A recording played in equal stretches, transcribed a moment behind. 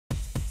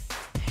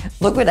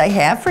Look what I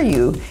have for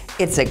you.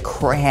 It's a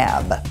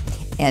crab,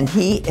 and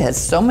he has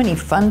so many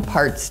fun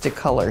parts to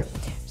color.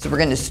 So we're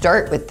gonna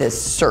start with this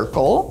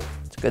circle.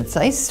 It's a good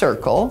sized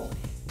circle,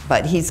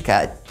 but he's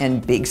got,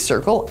 and big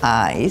circle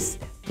eyes.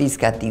 He's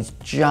got these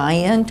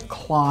giant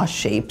claw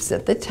shapes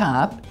at the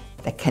top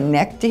that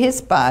connect to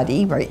his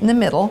body right in the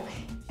middle.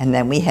 And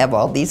then we have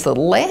all these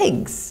little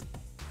legs,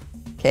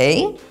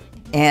 okay?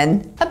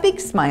 And a big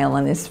smile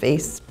on his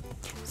face.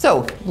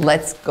 So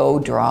let's go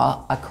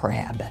draw a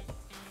crab.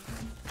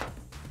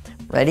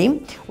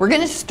 Ready? We're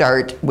gonna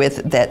start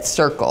with that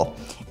circle.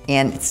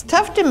 And it's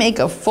tough to make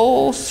a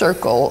full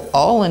circle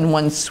all in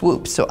one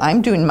swoop. So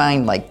I'm doing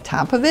mine like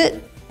top of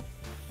it,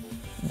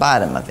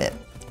 bottom of it.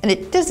 And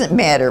it doesn't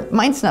matter,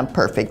 mine's not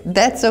perfect,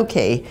 that's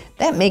okay.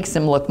 That makes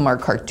him look more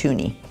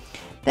cartoony.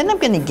 Then I'm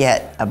gonna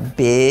get a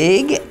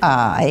big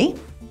eye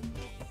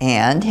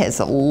and has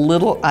a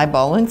little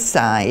eyeball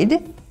inside,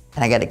 and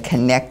I gotta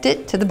connect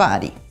it to the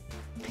body.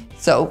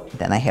 So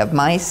then I have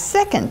my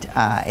second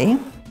eye,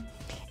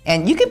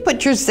 and you can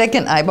put your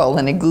second eyeball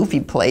in a goofy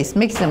place,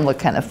 makes him look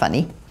kind of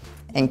funny,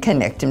 and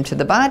connect him to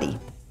the body.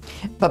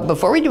 But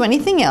before we do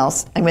anything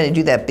else, I'm gonna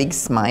do that big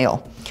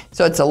smile.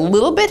 So it's a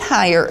little bit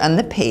higher on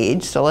the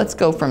page, so let's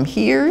go from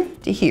here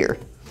to here.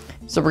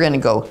 So we're gonna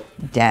go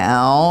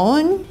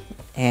down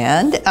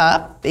and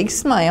up, big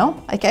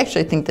smile. I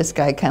actually think this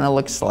guy kind of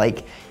looks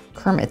like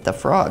Kermit the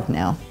Frog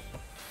now.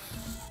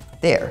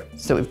 There,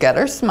 so we've got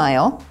our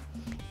smile,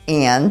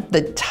 and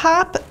the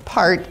top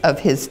part of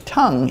his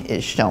tongue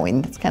is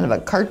showing. It's kind of a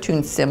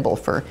cartoon symbol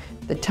for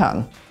the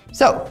tongue.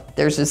 So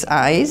there's his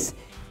eyes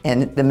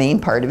and the main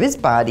part of his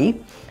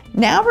body.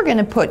 Now we're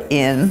gonna put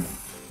in,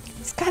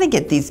 it's gotta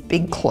get these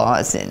big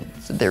claws in.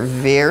 So they're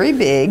very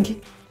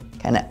big,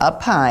 kind of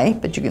up high,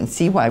 but you can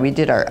see why we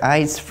did our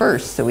eyes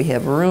first, so we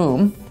have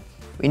room.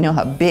 We know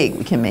how big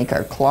we can make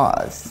our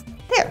claws.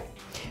 There.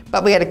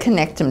 But we gotta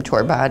connect them to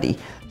our body.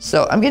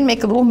 So I'm gonna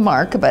make a little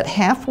mark about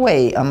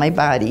halfway on my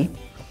body.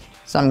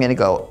 So I'm gonna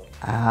go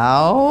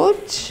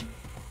out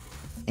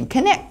and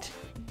connect.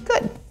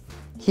 Good.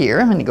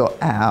 Here, I'm gonna go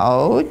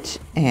out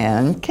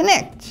and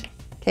connect.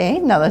 Okay,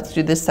 now let's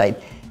do this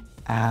side.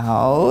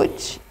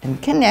 Out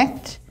and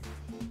connect.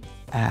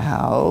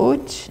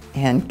 Out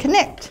and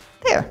connect.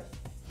 There.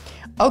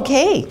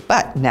 Okay,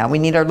 but now we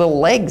need our little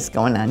legs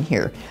going on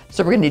here.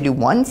 So we're gonna do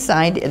one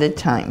side at a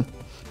time.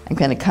 I'm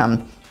gonna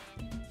come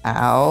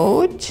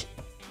out,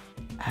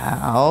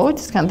 out,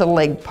 it's kind of the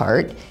leg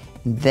part.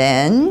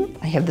 Then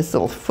I have this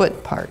little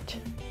foot part.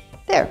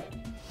 There.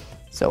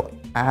 So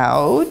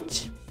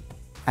out,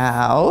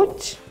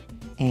 out,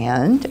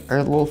 and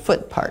our little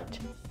foot part.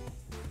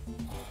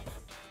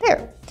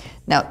 There.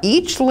 Now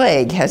each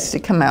leg has to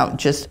come out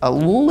just a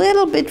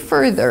little bit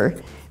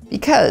further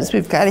because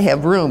we've got to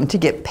have room to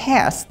get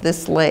past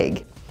this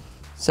leg.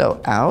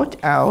 So out,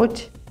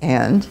 out,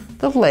 and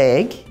the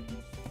leg.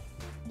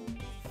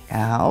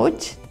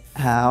 Out,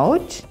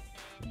 out,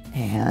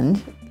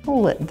 and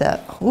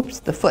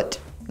the foot,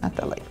 not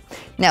the leg.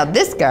 Now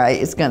this guy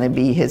is gonna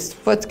be, his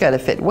foot's gotta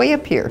fit way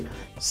up here.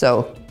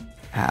 So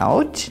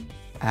out,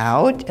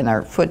 out, and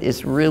our foot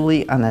is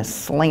really on a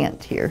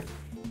slant here.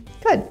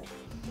 Good.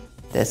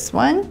 This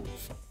one,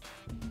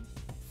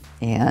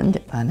 and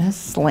on a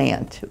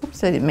slant.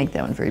 Oops, I didn't make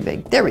that one very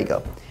big. There we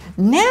go.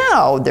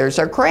 Now there's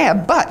our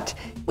crab, but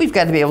we've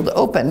got to be able to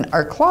open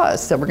our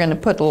claws. So we're gonna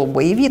put a little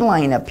wavy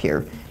line up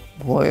here.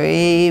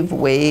 Wave,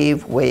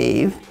 wave,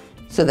 wave,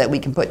 so that we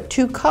can put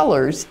two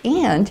colors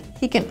and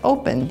he can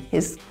open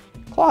his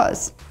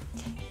claws.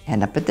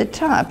 And up at the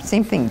top,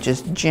 same thing,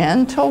 just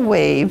gentle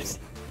waves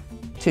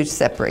to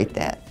separate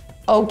that.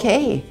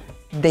 Okay,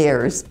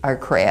 there's our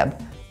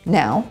crab.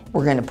 Now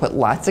we're gonna put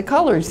lots of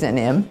colors in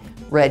him.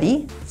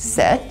 Ready,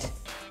 set,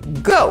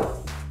 go.